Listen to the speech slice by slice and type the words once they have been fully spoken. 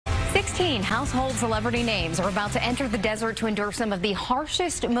16 household celebrity names are about to enter the desert to endure some of the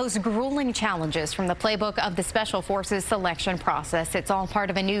harshest, most grueling challenges from the playbook of the Special Forces selection process. It's all part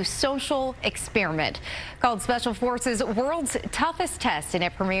of a new social experiment called Special Forces World's Toughest Test, and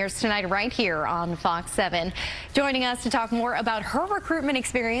it premieres tonight right here on Fox 7. Joining us to talk more about her recruitment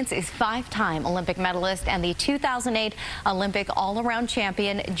experience is five-time Olympic medalist and the 2008 Olympic all-around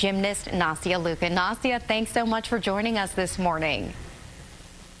champion gymnast Nastia Liukin. Nastia, thanks so much for joining us this morning.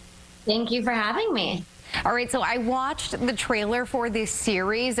 Thank you for having me. All right, so I watched the trailer for this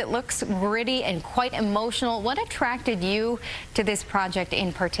series. It looks gritty and quite emotional. What attracted you to this project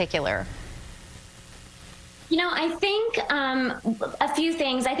in particular? You know, I think a few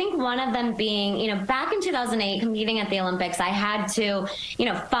things. I think one of them being, back in 2008, competing at the Olympics, I had to,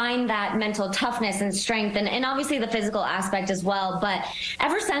 find that mental toughness and strength and obviously the physical aspect as well. But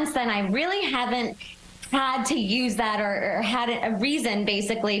ever since then, I really haven't had to use that or had a reason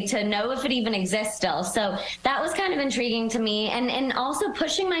basically to know if it even exists still. So that was kind of intriguing to me, and also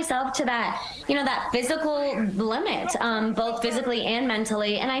pushing myself to that, that physical limit, both physically and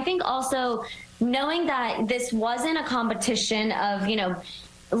mentally. And I think also knowing that this wasn't a competition of,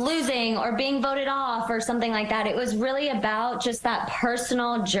 losing or being voted off or something like that. It was really about just that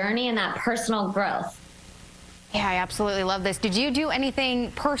personal journey and that personal growth. Yeah, I absolutely love this. Did you do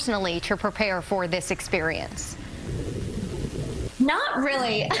anything personally to prepare for this experience? Not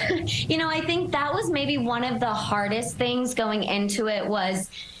really. I think that was maybe one of the hardest things going into it was,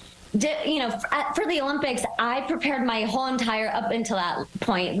 for the Olympics, I prepared my whole entire, up until that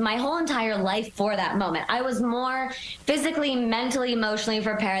point, my whole entire life for that moment. I was more physically, mentally, emotionally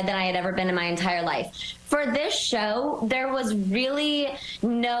prepared than I had ever been in my entire life. For this show, there was really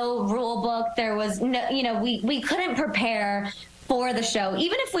no rule book. There was no, we couldn't prepare for the show.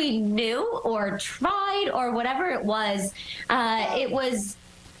 Even if we knew or tried or whatever it was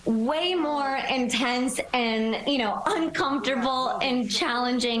way more intense and, uncomfortable and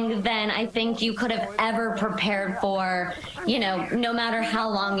challenging than I think you could have ever prepared for, no matter how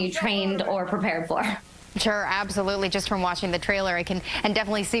long you trained or prepared for. Sure, absolutely. Just from watching the trailer, I can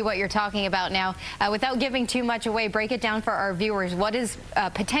definitely see what you're talking about now. Without giving too much away, break it down for our viewers. What is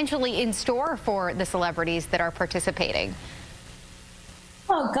potentially in store for the celebrities that are participating?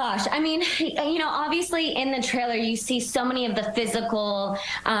 Oh, gosh. I mean, obviously in the trailer, you see so many of the physical,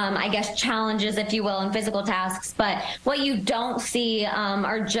 challenges, if you will, and physical tasks. But what you don't see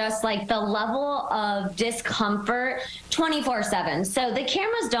are just like the level of discomfort 24/7. So the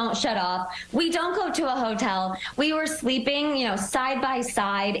cameras don't shut off. We don't go to a hotel. We were sleeping, side by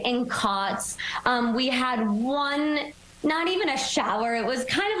side in cots. We had one, not even a shower. It was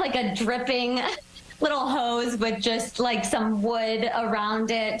kind of like a dripping little hose with just like some wood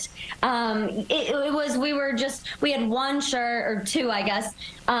around it. We had one shirt or two, I guess,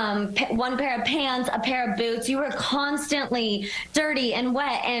 one pair of pants, a pair of boots. You were constantly dirty and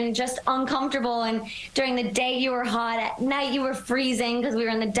wet and just uncomfortable. And during the day you were hot, at night you were freezing because we were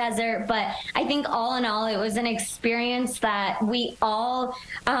in the desert. But I think all in all, it was an experience that we all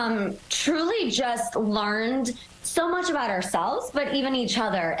truly just learned so much about ourselves, but even each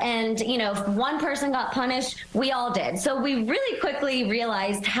other. And, if one person got punished, we all did. So we really quickly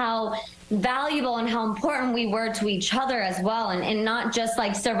realized how valuable and how important we were to each other as well. And not just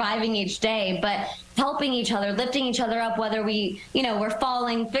like surviving each day, but helping each other, lifting each other up, whether we, were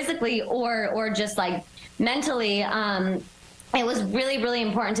falling physically or just like mentally. It was really, really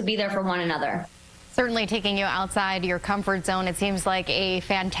important to be there for one another. Certainly taking you outside your comfort zone. It seems like a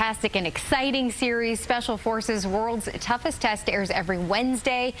fantastic and exciting series. Special Forces World's Toughest Test airs every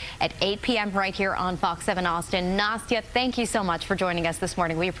Wednesday at 8 p.m. right here on Fox 7 Austin. Nastia, thank you so much for joining us this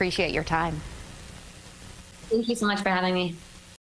morning. We appreciate your time. Thank you so much for having me.